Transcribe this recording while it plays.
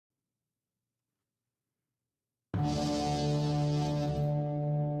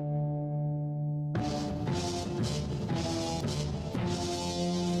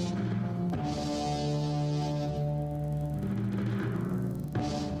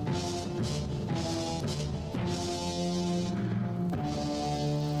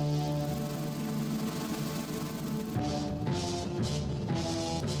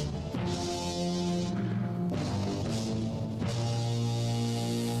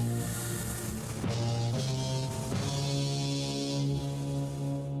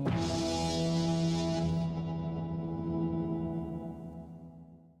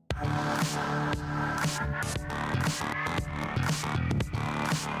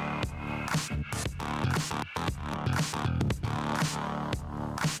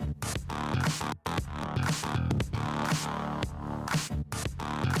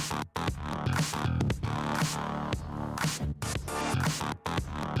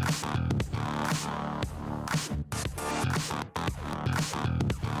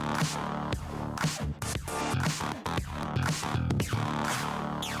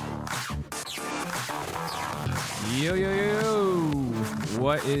Yo, yo, yo.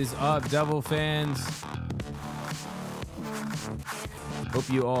 What is up, Devil fans? Hope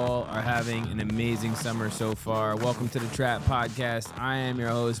you all are having an amazing summer so far. Welcome to the Trap Podcast. I am your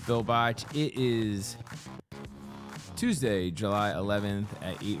host, Bill Botch. It is Tuesday, July 11th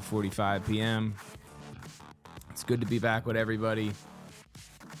at 8:45 p.m. It's good to be back with everybody.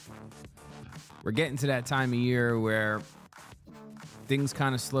 We're getting to that time of year where things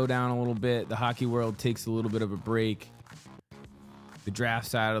kind of slow down a little bit. The hockey world takes a little bit of a break. The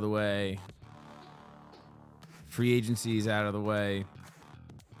draft's out of the way. Free agency's out of the way.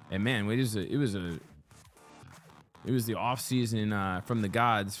 And man, it was the off season from the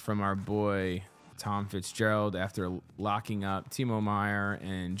gods from our boy Tom Fitzgerald after locking up Timo Meier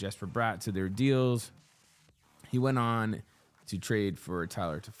and Jesper Bratt to their deals. He went on to trade for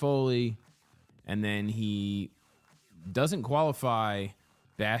Tyler Toffoli, and then he doesn't qualify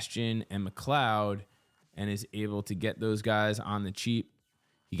Bastian and McLeod and is able to get those guys on the cheap.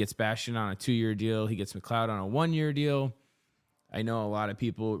 He gets Bastian on a 2-year deal. He gets McLeod on a 1-year deal. I know a lot of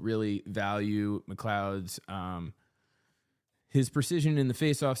people really value McLeod's his precision in the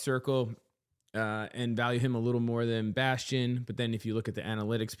faceoff circle and value him a little more than Bastian. But then if you look at the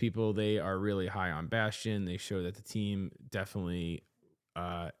analytics people, they are really high on Bastian. They show that the team definitely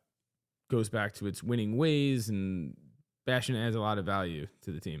goes back to its winning ways, and Bastian adds a lot of value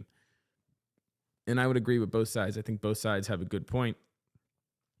to the team. And I would agree with both sides. I think both sides have a good point.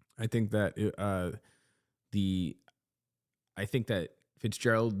 I think that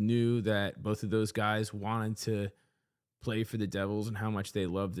Fitzgerald knew that both of those guys wanted to play for the Devils and how much they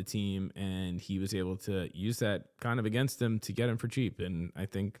love the team, and he was able to use that kind of against them to get them for cheap. And I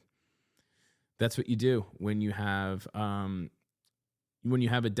think that's what you do when you have a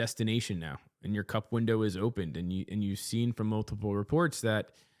destination now and your cup window is opened, and you've seen from multiple reports that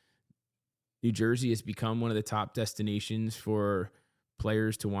New Jersey has become one of the top destinations for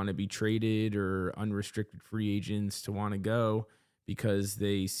players to want to be traded or unrestricted free agents to want to go because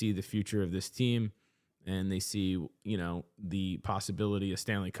they see the future of this team and they see, the possibility of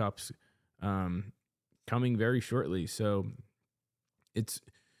Stanley Cups coming very shortly. So it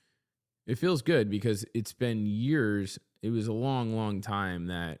feels good because it's been years. It was a long, long time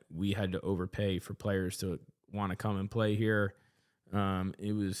that we had to overpay for players to want to come and play here.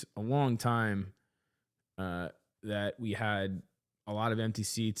 It was a long time that we had a lot of empty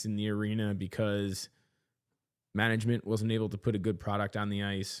seats in the arena because management wasn't able to put a good product on the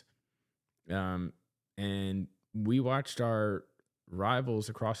ice. And we watched our rivals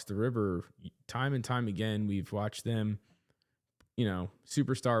across the river time and time again. We've watched them,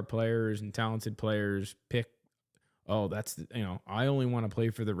 superstar players and talented players pick, I only want to play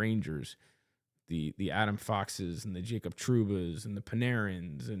for the Rangers. The Adam Foxes and the Jacob Trubas and the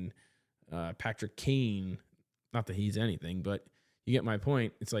Panarins and Patrick Kane. Not that he's anything, but you get my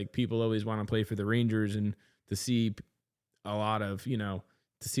point. It's like people always want to play for the Rangers, and to see a lot of, to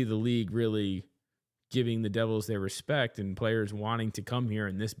see the league really giving the Devils their respect and players wanting to come here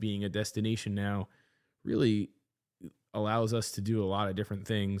and this being a destination now really allows us to do a lot of different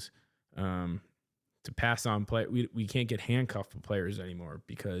things to pass on play. We can't get handcuffed with players anymore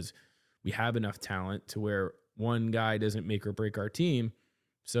because we have enough talent to where one guy doesn't make or break our team,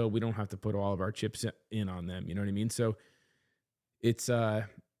 so we don't have to put all of our chips in on them. You know what I mean? So it's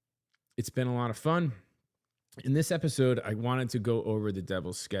been a lot of fun. In this episode, I wanted to go over the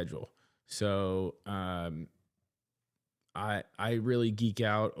Devils' schedule. So I really geek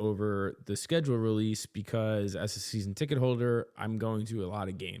out over the schedule release because as a season ticket holder, I'm going to a lot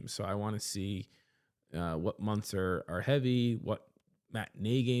of games. So I want to see what months are heavy, what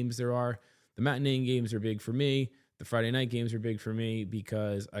matinee games there are. The matinee games are big for me. The Friday night games are big for me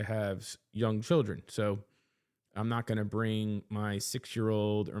because I have young children. So I'm not going to bring my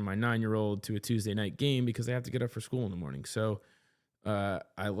 6-year-old or my 9-year-old to a Tuesday night game because they have to get up for school in the morning. So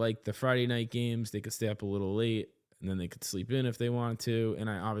I like the Friday night games. They could stay up a little late and then they could sleep in if they want to. And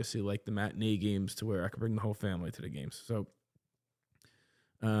I obviously like the matinee games to where I could bring the whole family to the games. So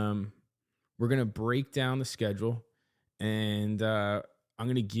we're going to break down the schedule, and I'm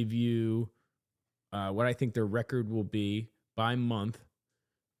going to give you what I think their record will be by month.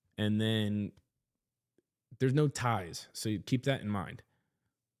 And then there's no ties, so you keep that in mind.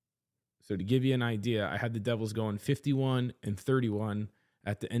 So to give you an idea, I had the Devils going 51-31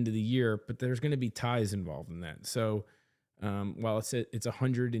 at the end of the year, but there's going to be ties involved in that. So while it's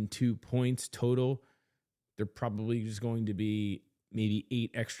 102 points total, they're probably just going to be maybe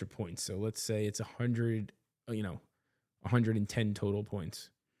 8 extra points. So let's say it's 110 total points.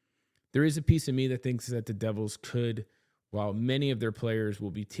 There is a piece of me that thinks that the Devils could, while many of their players will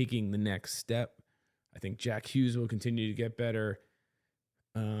be taking the next step, I think Jack Hughes will continue to get better.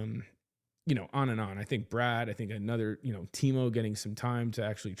 On and on. I think Brad, I think another, Timo getting some time to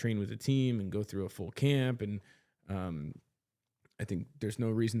actually train with the team and go through a full camp. And I think there's no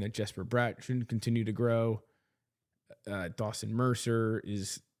reason that Jesper Bratt shouldn't continue to grow. Dawson Mercer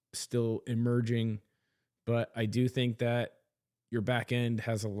is still emerging, but I do think that your back end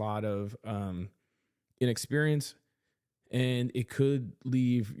has a lot of inexperience, and it could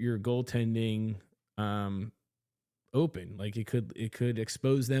leave your goaltending open. Like it could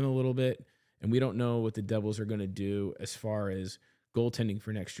expose them a little bit, and we don't know what the Devils are going to do as far as goaltending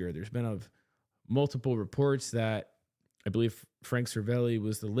for next year. There's been multiple reports that I believe Frank Cervelli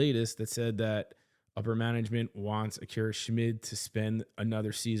was the latest that said that upper management wants Akira Schmid to spend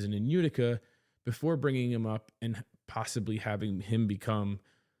another season in Utica before bringing him up and possibly having him become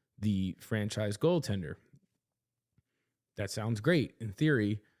the franchise goaltender. That sounds great in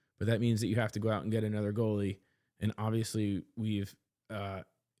theory, but that means that you have to go out and get another goalie. And obviously we've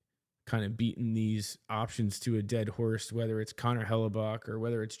kind of beaten these options to a dead horse, whether it's Connor Hellebuck or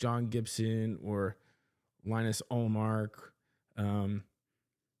whether it's John Gibson or Linus Ullmark. I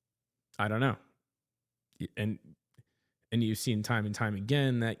don't know. And you've seen time and time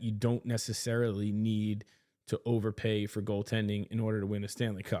again that you don't necessarily need to overpay for goaltending in order to win a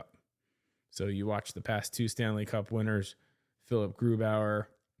Stanley Cup. So you watch the past two Stanley Cup winners, Philip Grubauer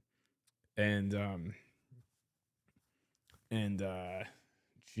and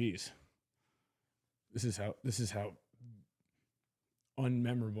geez, this is how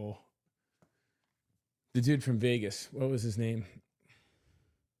unmemorable. The dude from Vegas, what was his name?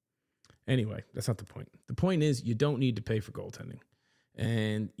 Anyway, that's not the point. The point is you don't need to pay for goaltending,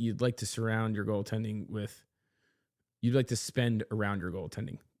 and you'd like to surround your goaltending with. You'd like to spend around your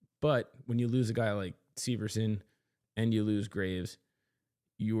goaltending, but when you lose a guy like Severson and you lose Graves,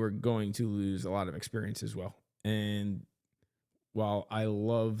 you are going to lose a lot of experience as well. And while I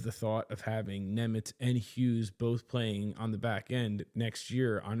love the thought of having Nemitz and Hughes both playing on the back end next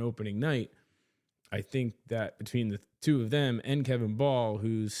year on opening night, I think that between the two of them and Kevin Ball,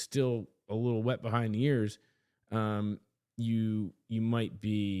 who's still a little wet behind the ears, you might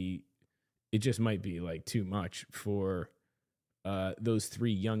be. It just might be like too much for those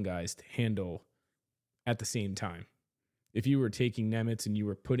three young guys to handle at the same time. If you were taking Nemitz and you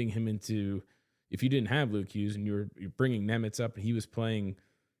were putting him into, if you didn't have Luke Hughes and you're bringing Nemitz up and he was playing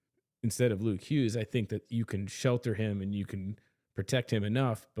instead of Luke Hughes, I think that you can shelter him and you can protect him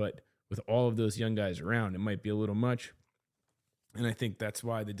enough. But with all of those young guys around, it might be a little much. And I think that's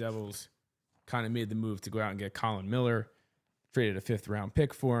why the Devils kind of made the move to go out and get Colin Miller, traded a 5th round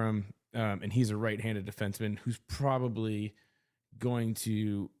pick for him. And he's a right-handed defenseman who's probably going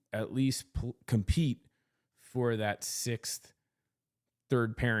to at least compete for that 6th,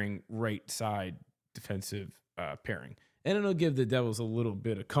 third pairing right side defensive pairing. And it'll give the Devils a little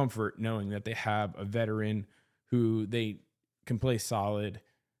bit of comfort knowing that they have a veteran who they can play solid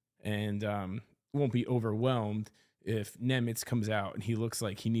and won't be overwhelmed if Nemitz comes out and he looks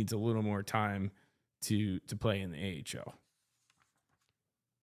like he needs a little more time to play in the AHL.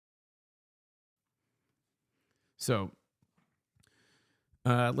 So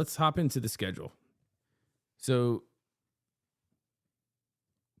let's hop into the schedule. So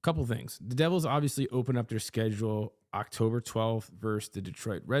a couple things. The Devils obviously open up their schedule October 12th versus the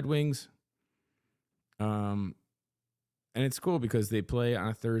Detroit Red Wings. And it's cool because they play on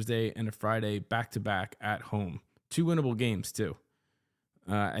a Thursday and a Friday back-to-back at home. 2 winnable games, too.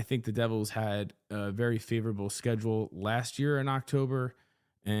 I think the Devils had a very favorable schedule last year in October,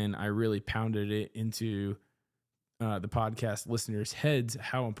 and I really pounded it into the podcast listeners' heads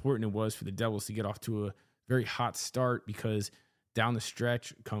how important it was for the Devils to get off to a very hot start because down the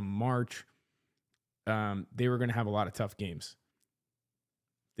stretch, come March, they were going to have a lot of tough games.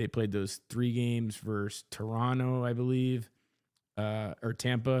 They played those 3 games versus Toronto, I believe, or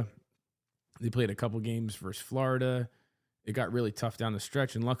Tampa. They played a couple games versus Florida. It got really tough down the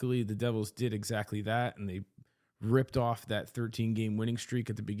stretch, and luckily the Devils did exactly that, and they ripped off that 13-game winning streak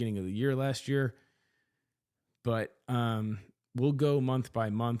at the beginning of the year last year. But we'll go month by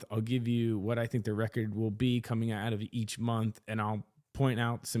month. I'll give you what I think the record will be coming out of each month, and I'll point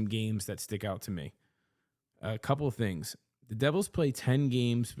out some games that stick out to me. A couple of things. The Devils play 10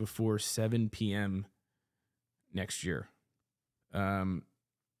 games before 7 p.m. next year. But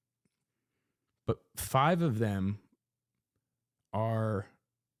 5 of them are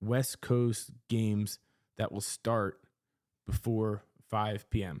West Coast games that will start before 5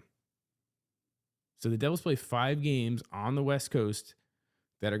 p.m. So the Devils play 5 games on the West Coast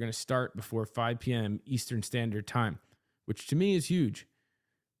that are going to start before 5 p.m. Eastern Standard Time, which to me is huge.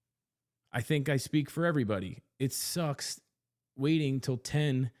 I think I speak for everybody. It sucks waiting till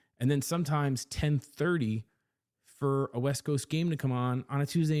 10 and then sometimes 10:30 for a West Coast game to come on a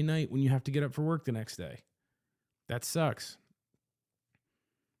Tuesday night when you have to get up for work the next day. That sucks.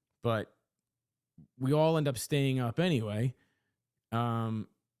 But we all end up staying up anyway.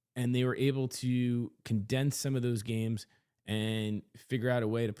 And they were able to condense some of those games and figure out a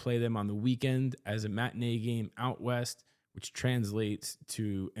way to play them on the weekend as a matinee game out west, which translates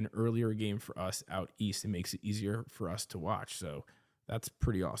to an earlier game for us out east and makes it easier for us to watch. So that's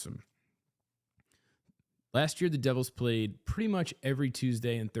pretty awesome. Last year, the Devils played pretty much every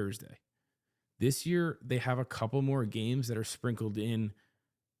Tuesday and Thursday. This year, they have a couple more games that are sprinkled in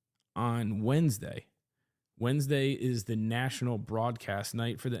on Wednesday. Wednesday is the national broadcast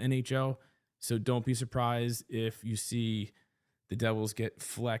night for the NHL, so don't be surprised if you see the Devils get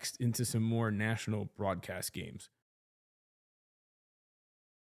flexed into some more national broadcast games.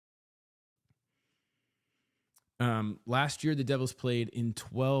 Last year, the Devils played in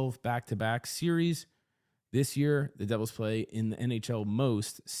 12 back-to-back series. This year, the Devils play in the NHL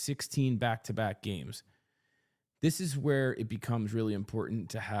most 16 back-to-back games. This is where it becomes really important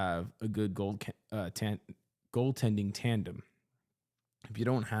to have a good goaltending tandem. If you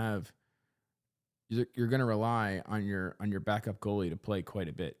don't have, you're going to rely on your backup goalie to play quite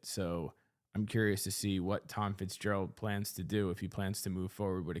a bit. So I'm curious to see what Tom Fitzgerald plans to do, if he plans to move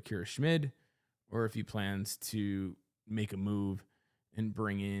forward with Akira Schmid or if he plans to make a move and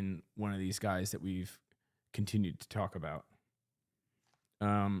bring in one of these guys that we've continued to talk about.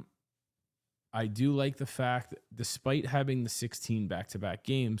 I do like the fact that despite having the 16 back-to-back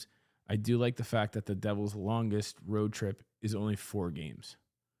games, I do like the fact that the Devils' longest road trip is only 4 games.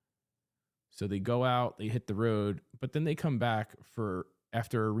 So they go out, they hit the road, but then they come back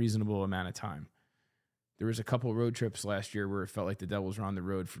after a reasonable amount of time. There was a couple road trips last year where it felt like the Devils were on the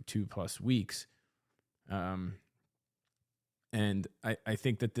road for 2+ weeks. And I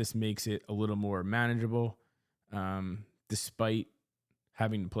think that this makes it a little more manageable, despite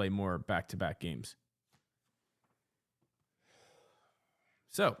having to play more back-to-back games.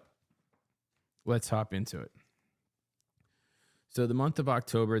 So let's hop into it. So the month of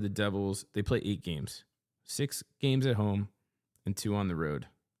October, the Devils, they play 8 games, 6 games at home and 2 on the road.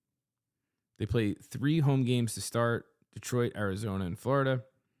 They play 3 home games to start: Detroit, Arizona, and Florida.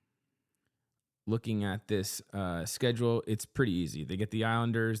 Looking at this schedule, it's pretty easy. They get the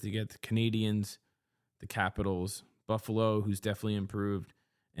Islanders, they get the Canadiens, the Capitals, Buffalo, who's definitely improved,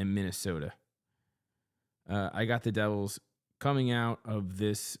 and Minnesota. I got the Devils coming out of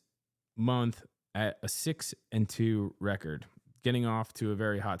this month at a 6-2 record, getting off to a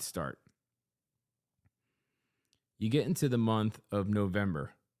very hot start. You get into the month of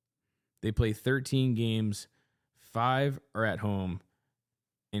November. They play 13 games, 5 are at home,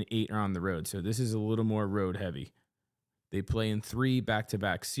 and 8 are on the road. So this is a little more road heavy. They play in 3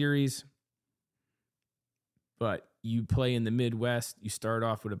 back-to-back series, but you play in the Midwest. You start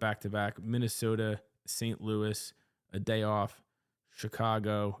off with a back-to-back: Minnesota, St. Louis, a day off;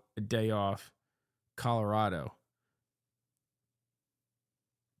 Chicago, a day off; Colorado.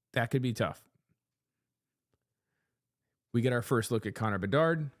 That could be tough. We get our first look at Connor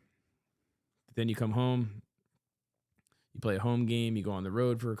Bedard. Then you come home. You play a home game. You go on the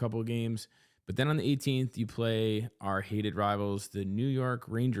road for a couple of games. But then on the 18th, you play our hated rivals, the New York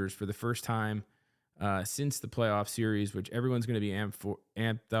Rangers, for the first time since the playoff series, which everyone's going to be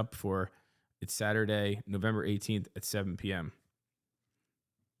amped up for. It's Saturday, November 18th at 7 p.m.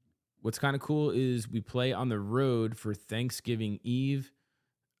 What's kind of cool is we play on the road for Thanksgiving Eve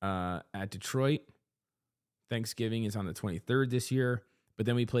at Detroit. Thanksgiving is on the 23rd this year. But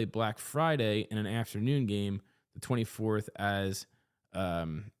then we play Black Friday in an afternoon game, the 24th, as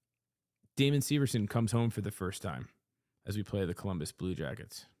Damon Severson comes home for the first time as we play the Columbus Blue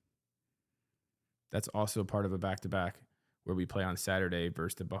Jackets. That's also part of a back-to-back where we play on Saturday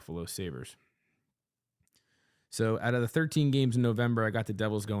versus the Buffalo Sabres. So out of the 13 games in November, I got the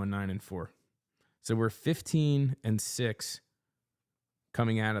Devils going 9-4. So we're 15-6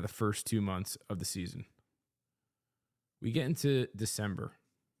 coming out of the first 2 months of the season. We get into December.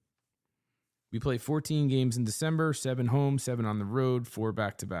 We play 14 games in December, 7 home, 7 on the road, 4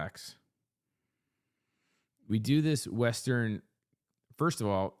 back-to-backs. We do this Western, first of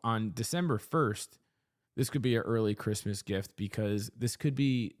all, on December 1st, this could be an early Christmas gift because this could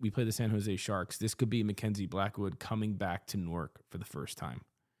be, we play the San Jose Sharks. This could be Mackenzie Blackwood coming back to Newark for the first time,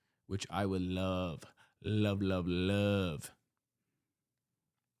 which I would love, love, love, love.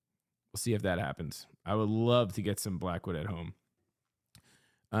 We'll see if that happens. I would love to get some Blackwood at home.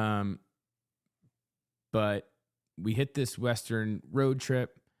 But we hit this Western road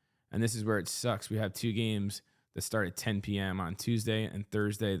trip, And this is where it sucks. We have 2 games that start at 10 p.m. on Tuesday and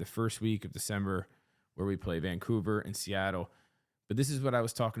Thursday, the first week of December, where we play Vancouver and Seattle. But this is what I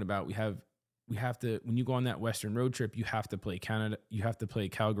was talking about. We have to, when you go on that Western road trip, you have to play Canada, you have to play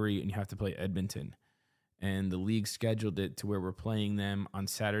Calgary, and you have to play Edmonton. And the league scheduled it to where we're playing them on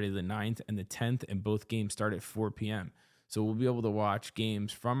Saturday the 9th and the 10th, and both games start at 4 p.m. So we'll be able to watch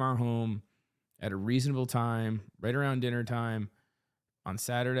games from our home at a reasonable time, right around dinner time on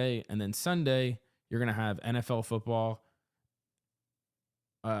Saturday. And then Sunday, you're going to have NFL football.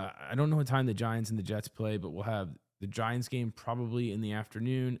 I don't know what time the Giants and the Jets play, but we'll have the Giants game probably in the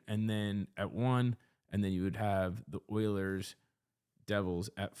afternoon and then at 1, and then you would have the Oilers Devils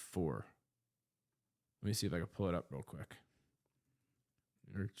at 4. Let me see if I can pull it up real quick.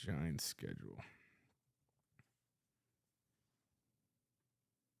 New York Giants schedule.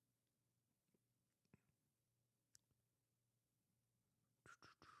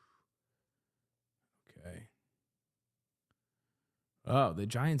 Okay. Oh, the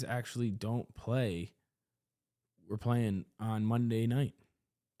Giants actually don't play. We're playing on Monday night.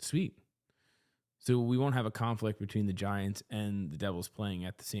 Sweet. So we won't have a conflict between the Giants and the Devils playing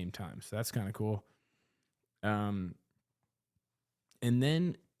at the same time. So that's kind of cool. And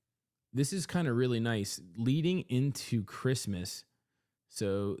then this is kind of really nice leading into Christmas.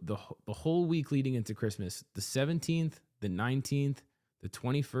 So the whole week leading into Christmas, the 17th, the 19th, the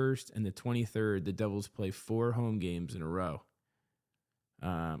 21st, and the 23rd, the Devils play 4 home games in a row.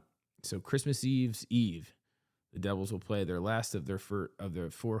 So Christmas Eve's Eve, the Devils will play their last of their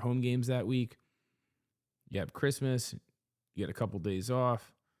 4 home games that week. You have Christmas, you get a couple days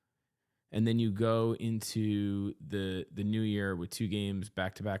off. And then you go into the new year with 2 games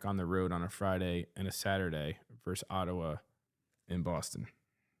back-to-back on the road on a Friday and a Saturday versus Ottawa and Boston.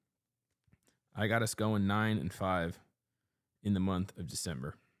 I got us going 9-5 in the month of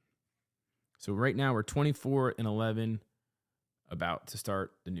December. So right now we're 24-11, about to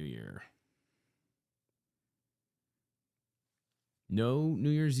start the new year. No New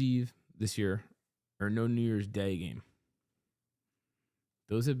Year's Eve this year, or no New Year's Day game.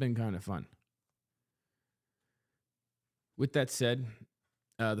 Those have been kind of fun. With that said,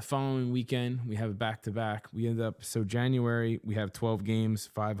 the following weekend, we have a back-to-back. We end up, so January, we have 12 games,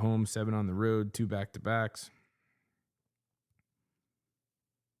 5 home, 7 on the road, 2 back-to-backs.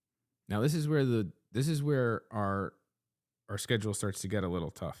 Now, this is where our schedule starts to get a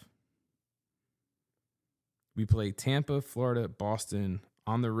little tough. We play Tampa, Florida, Boston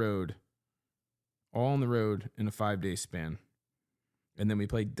on the road, all on the road in a 5-day span. And then we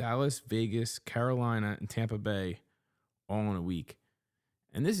play Dallas, Vegas, Carolina, and Tampa Bay all in a week.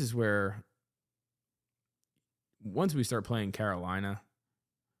 And this is where, once we start playing Carolina,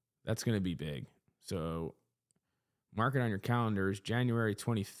 that's going to be big. So mark it on your calendars, January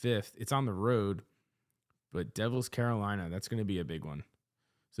 25th. It's on the road, but Devils, Carolina, that's going to be a big one.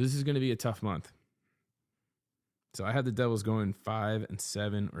 So this is going to be a tough month. So I had the Devils going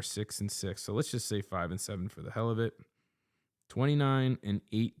 5-7 or 6-6. So let's just say 5-7 for the hell of it.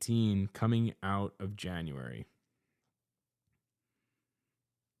 29-18 coming out of January.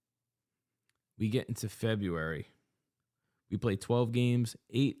 We get into February. We play 12 games,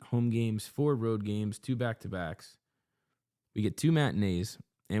 8 home games, 4 road games, 2 back-to-backs. We get 2 matinees,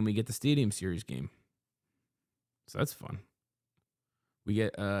 and we get the Stadium Series game. So that's fun. We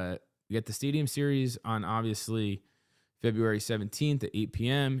get the Stadium Series on, obviously, February 17th at 8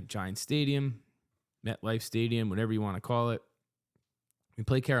 p.m., Giant Stadium, MetLife Stadium, whatever you want to call it. We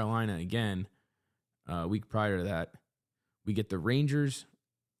play Carolina again a week prior to that. We get the Rangers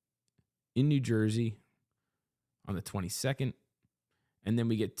in New Jersey on the 22nd. And then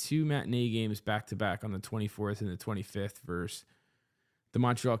we get 2 matinee games back-to-back on the 24th and the 25th versus the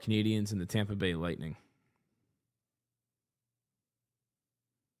Montreal Canadiens and the Tampa Bay Lightning.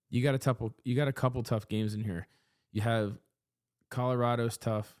 You got a couple tough games in here. You have Colorado's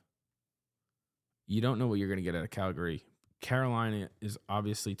tough. You don't know what you're going to get out of Calgary. Carolina is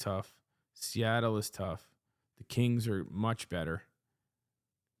obviously tough. Seattle is tough. The Kings are much better.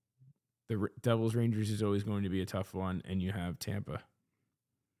 The Devils Rangers is always going to be a tough one, and you have Tampa.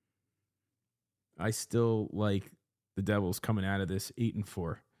 I still like the Devils coming out of this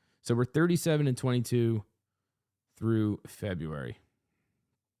 8-4. So we're 37-22 through February.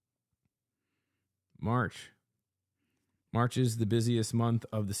 March is the busiest month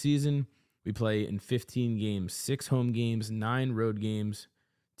of the season. We play in 15 games, 6 home games, 9 road games,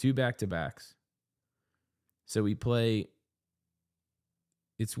 2 back-to-backs. So we play,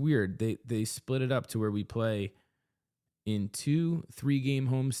 it's weird. They split it up to where we play in 2 3-game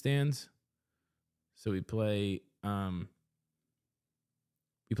homestands. So we play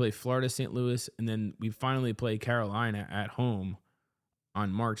We play Florida, St. Louis, and then we finally play Carolina at home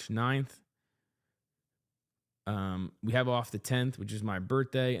on March 9th. We have off the 10th, which is my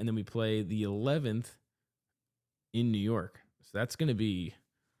birthday, and then we play the 11th in New York. So that's gonna be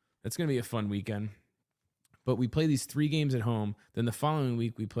a fun weekend. But we play these 3 games at home. Then the following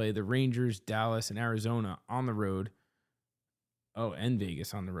week we play the Rangers, Dallas, and Arizona on the road. Oh, and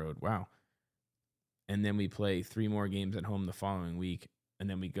Vegas on the road. Wow. And then we play 3 more games at home the following week, and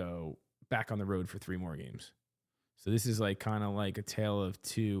then we go back on the road for 3 more games. So this is like kind of like a tale of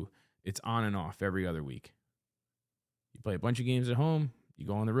two. It's on and off every other week. You play a bunch of games at home, you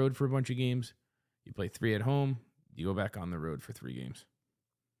go on the road for a bunch of games, you play 3 at home, you go back on the road for 3 games.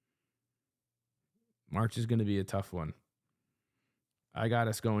 March is going to be a tough one. I got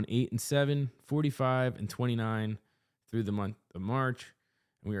us going 8-7, 45 and 29 through the month of March,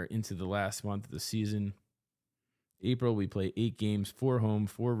 and we are into the last month of the season. April, we play 8 games, 4 home,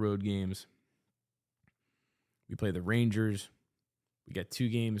 4 road games. We play the Rangers. We got 2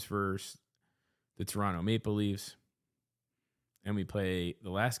 games versus the Toronto Maple Leafs. And we play the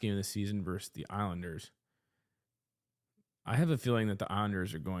last game of the season versus the Islanders. I have a feeling that the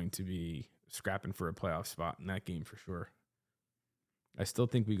Islanders are going to be scrapping for a playoff spot in that game for sure. I still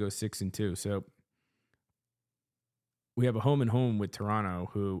think we go 6-2. So we have a home and home with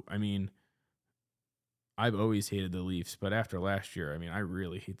Toronto, who, I mean, I've always hated the Leafs, but after last year, I mean, I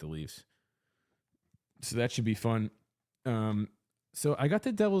really hate the Leafs. So that should be fun. So I got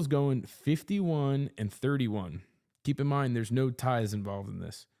the Devils going 51-31. Keep in mind, there's no ties involved in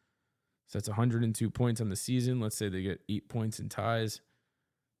this. So that's 102 points on the season. Let's say they get 8 points in ties.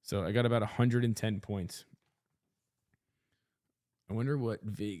 So I got about 110 points. I wonder what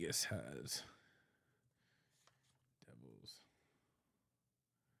Vegas has. Devils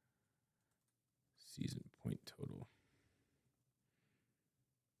season point total.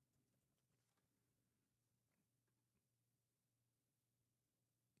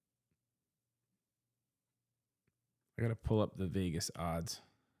 I got to pull up the Vegas odds.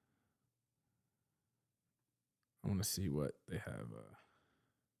 I want to see what they have.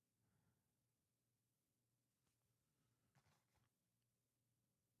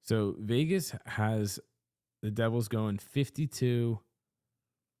 So Vegas has the Devils going 52-22.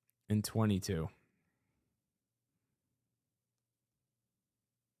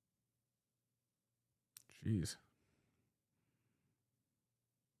 Jeez.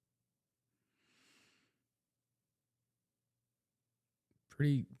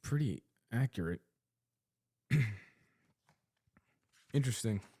 Pretty accurate.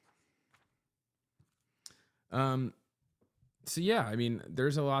 Interesting. So yeah, I mean,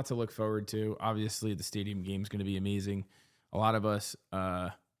 there's a lot to look forward to. Obviously, the stadium game is going to be amazing. A lot of us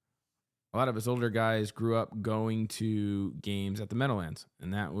older guys grew up going to games at the Meadowlands,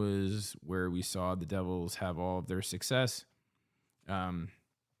 and that was where we saw the Devils have all of their success. And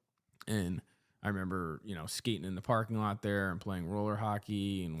I remember, skating in the parking lot there and playing roller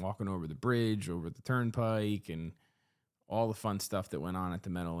hockey and walking over the bridge, over the turnpike, and all the fun stuff that went on at the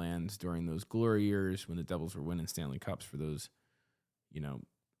Meadowlands during those glory years when the Devils were winning Stanley Cups for those,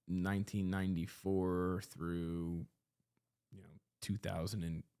 1994 through,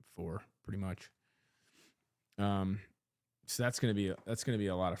 2004, pretty much. So that's gonna be a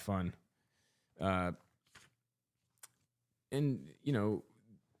lot of fun. And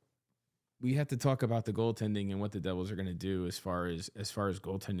we have to talk about the goaltending and what the Devils are gonna do as far as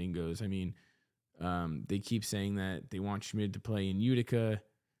goaltending goes. I mean, they keep saying that they want Schmid to play in Utica.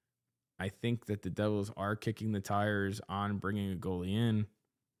 I think that the Devils are kicking the tires on bringing a goalie in.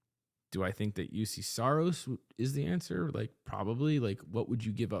 Do I think that UC Saros is the answer? Like, probably. Like, what would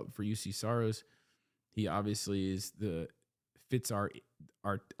you give up for UC Saros? He obviously fits our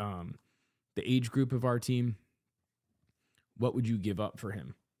the age group of our team. What would you give up for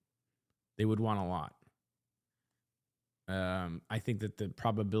him? They would want a lot. I think that the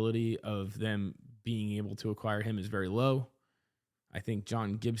probability of them being able to acquire him is very low. I think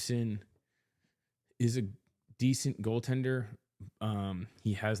John Gibson is a decent goaltender.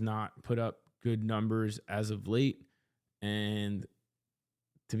 He has not put up good numbers as of late. And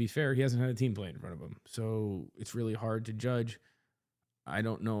to be fair, he hasn't had a team play in front of him. So it's really hard to judge. I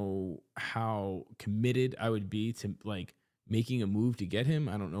don't know how committed I would be to making a move to get him.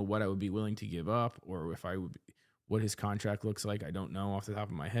 I don't know what I would be willing to give up, or if I would what his contract looks like. I don't know off the top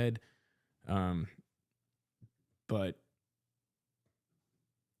of my head. But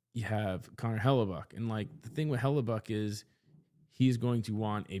you have Connor Hellebuck. And the thing with Hellebuck is he's going to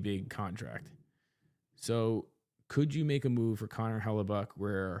want a big contract. So could you make a move for Connor Hellebuck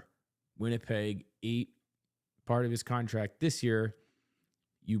where Winnipeg ate part of his contract this year,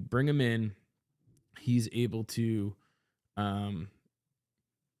 You bring him in, he's able to kind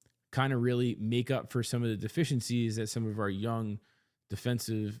of really make up for some of the deficiencies that some of our young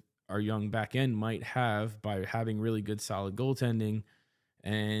back end might have by having really good, solid goaltending.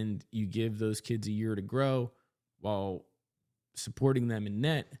 And you give those kids a year to grow while supporting them in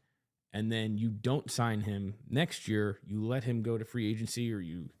net. And then you don't sign him next year. You let him go to free agency, or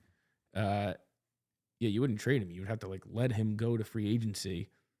you wouldn't trade him. You would have to like let him go to free agency.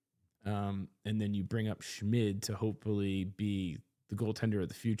 And then you bring up Schmid to hopefully be the goaltender of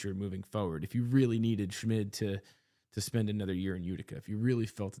the future moving forward. If you really needed Schmid to spend another year in Utica, if you really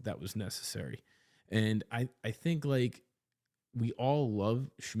felt that was necessary. And I think like we all love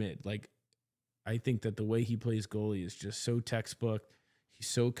Schmid. Like, I think that the way he plays goalie is just so textbook. He's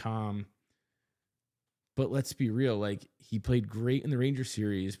so calm. But let's be real. Like, he played great in the Rangers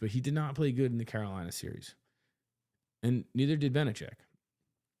series, but he did not play good in the Carolina series. And neither did Vanecek.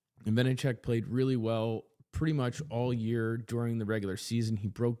 And Vanecek played really well pretty much all year during the regular season. He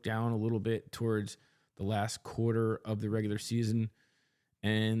broke down a little bit towards the last quarter of the regular season.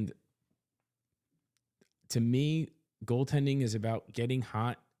 And to me, goaltending is about getting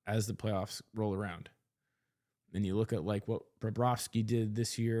hot as the playoffs roll around. And you look at like what Bobrovsky did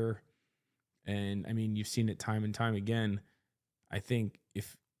this year, and I mean, you've seen it time and time again. I think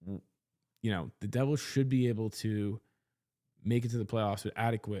if, the Devils should be able to make it to the playoffs with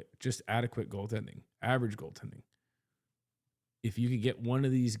adequate goaltending, average goaltending. If you could get one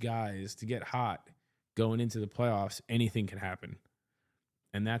of these guys to get hot going into the playoffs, anything can happen.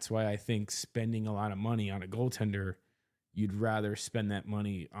 And that's why I think spending a lot of money on a goaltender, you'd rather spend that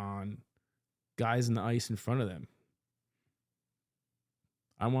money on guys in the ice in front of them.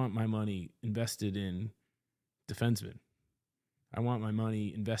 I want my money invested in defensemen. I want my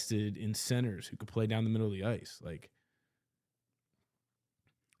money invested in centers who could play down the middle of the ice. Like,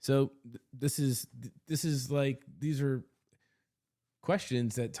 so this is like, these are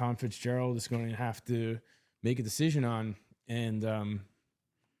questions that Tom Fitzgerald is going to have to make a decision on. And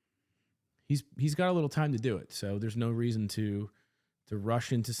he's got a little time to do it. So there's no reason to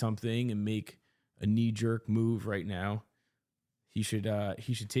rush into something and make a knee-jerk move right now. He should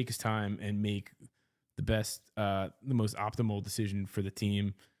take his time and make the most optimal decision for the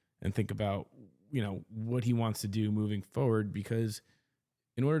team, and think about, what he wants to do moving forward, because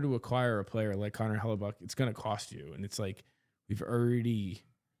in order to acquire a player like Connor Hellebuyck, it's going to cost you. And it's like,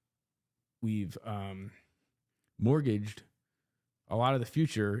 we've mortgaged a lot of the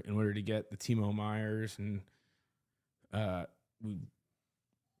future in order to get the Timo Myers, and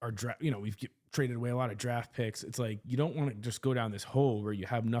we've traded away a lot of draft picks. It's like, you don't want to just go down this hole where you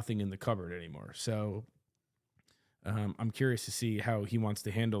have nothing in the cupboard anymore. So I'm curious to see how he wants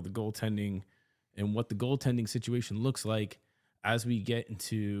to handle the goaltending and what the goaltending situation looks like as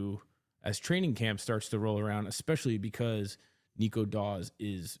training camp starts to roll around, especially because Nico Daws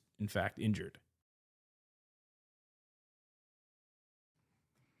is in fact injured.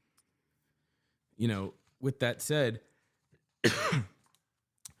 With that said,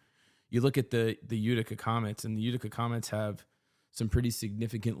 you look at the Utica Comets, and the Utica Comets have some pretty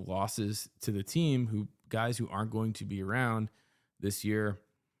significant losses to the team, guys who aren't going to be around this year,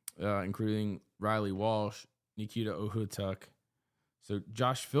 including Riley Walsh, Nikita Ohutuk. So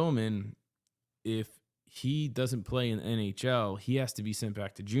Josh Philman, if he doesn't play in the NHL, he has to be sent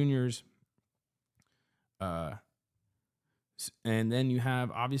back to juniors. And then you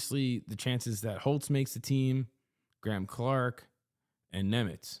have, obviously, the chances that Holtz makes the team, Graham Clark, and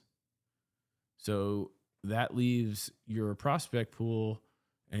Nemitz. So that leaves your prospect pool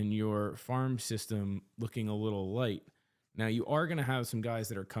and your farm system looking a little light. Now, you are going to have some guys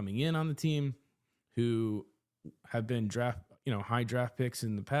that are coming in on the team who have been high draft picks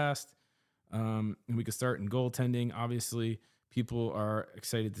in the past. And we could start in goaltending. Obviously, people are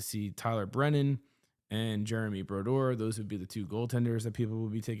excited to see Tyler Brennan and Jeremy Brodeur. Those would be the two goaltenders that people will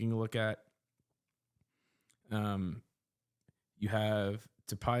be taking a look at. You have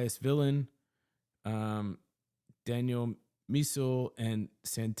Topias Villain, Daniel Misel, and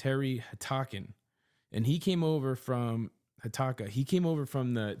Santeri Hatakin. And he came over from Hataka. He came over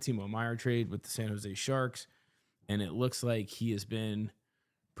from the Timo Meier trade with the San Jose Sharks. And it looks like he has been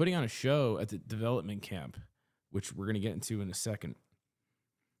putting on a show at the development camp, which we're going to get into in a second.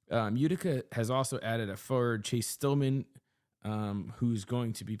 Utica has also added a forward, Chase Stillman, who's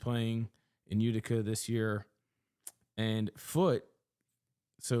going to be playing in Utica this year. And Foote,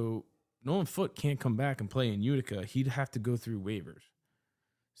 so Nolan Foote can't come back and play in Utica. He'd have to go through waivers.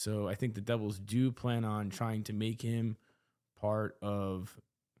 So I think the Devils do plan on trying to make him part of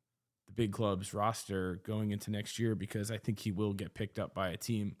the big club's roster going into next year, because I think he will get picked up by a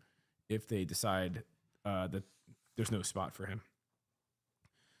team if they decide that there's no spot for him.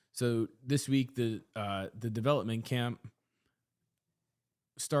 So this week, the development camp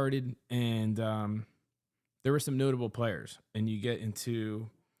started, and there were some notable players. And you get into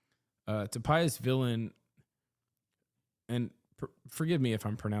Tobias Villain, and forgive me if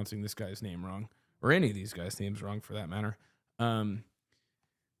I'm pronouncing this guy's name wrong, or any of these guys' names wrong for that matter.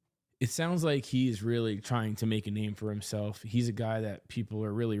 It sounds like he is really trying to make a name for himself. He's a guy that people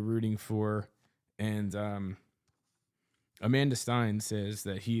are really rooting for. And Amanda Stein says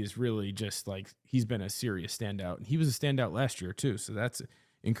that he is really just like, he's been a serious standout. And he was a standout last year too. So that's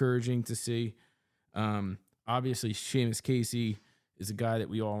encouraging to see. Obviously, Seamus Casey is a guy that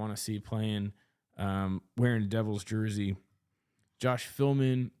we all want to see playing, wearing a Devils jersey. Josh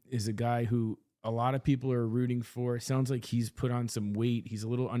Philman is a guy who a lot of people are rooting for. It sounds like he's put on some weight. He's a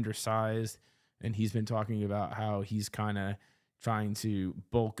little undersized, and he's been talking about how he's kind of trying to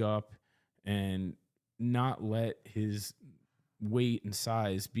bulk up and not let his weight and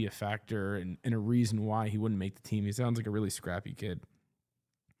size be a factor and a reason why he wouldn't make the team. He sounds like a really scrappy kid.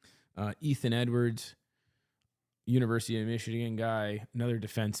 Ethan Edwards, University of Michigan guy, another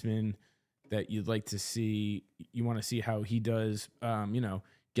defenseman that you'd like to see. You want to see how he does,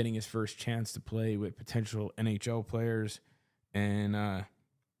 getting his first chance to play with potential NHL players. And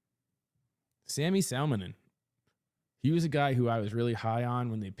Sami Salminen. He was a guy who I was really high on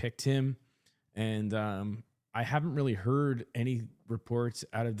when they picked him. And I haven't really heard any reports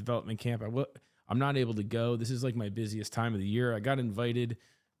out of development camp. I'm not able to go. This is like my busiest time of the year. I got invited,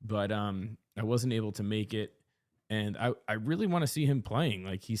 but I wasn't able to make it. And I really want to see him playing.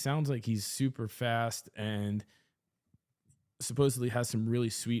 Like, he sounds like he's super fast and supposedly has some really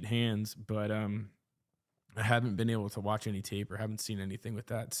sweet hands, but I haven't been able to watch any tape or haven't seen anything with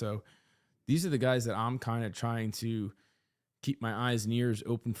that. So these are the guys that I'm kind of trying to keep my eyes and ears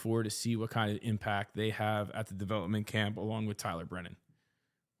open for, to see what kind of impact they have at the development camp, along with Tyler Brennan.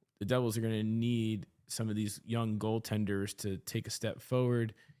 The Devils are going to need some of these young goaltenders to take a step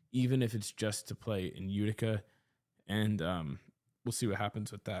forward, even if it's just to play in Utica. And we'll see what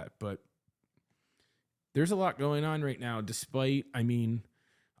happens with that. But there's a lot going on right now, despite,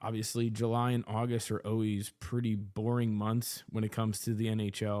 obviously July and August are always pretty boring months when it comes to the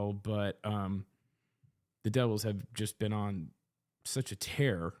NHL. But the Devils have just been on such a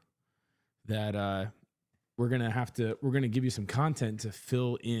tear that we're going to give you some content to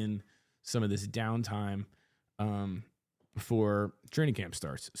fill in some of this downtime before training camp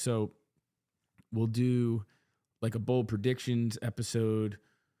starts. So we'll do like a bold predictions episode.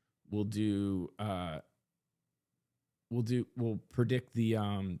 We'll predict the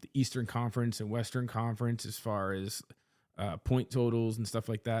Eastern Conference and Western Conference as far as point totals and stuff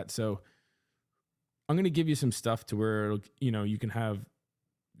like that. So I'm going to give you some stuff to where, you can have,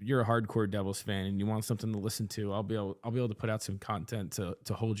 you're a hardcore Devils fan and you want something to listen to. I'll be able to put out some content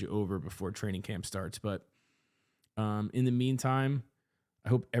to hold you over before training camp starts. But in the meantime, I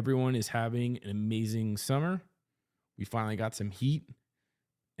hope everyone is having an amazing summer. We finally got some heat,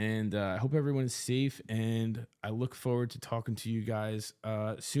 and I hope everyone is safe, and I look forward to talking to you guys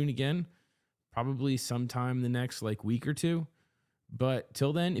soon again, probably sometime in the next week or two. But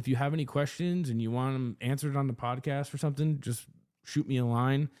till then, if you have any questions and you want them answered on the podcast or something, just shoot me a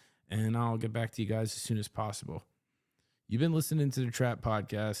line, and I'll get back to you guys as soon as possible. You've been listening to the Trap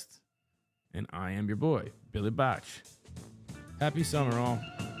Podcast, and I am your boy, Billy Botch. Happy summer, all.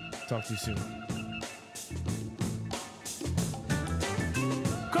 Talk to you soon.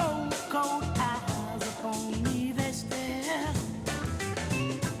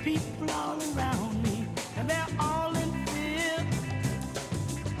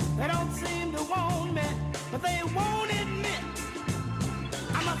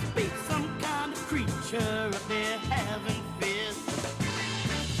 Up there having fears.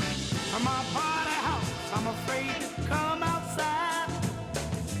 From my party house, I'm afraid to come outside.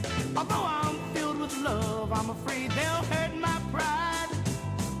 Although I'm filled with love, I'm afraid they'll hurt my pride.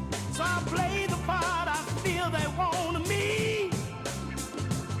 So I play the part I feel they want of me,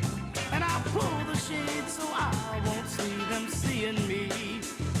 and I pull the shade so I won't see them seeing me.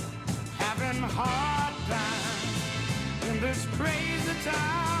 Having a hard time in this crazy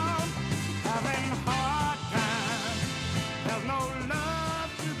town.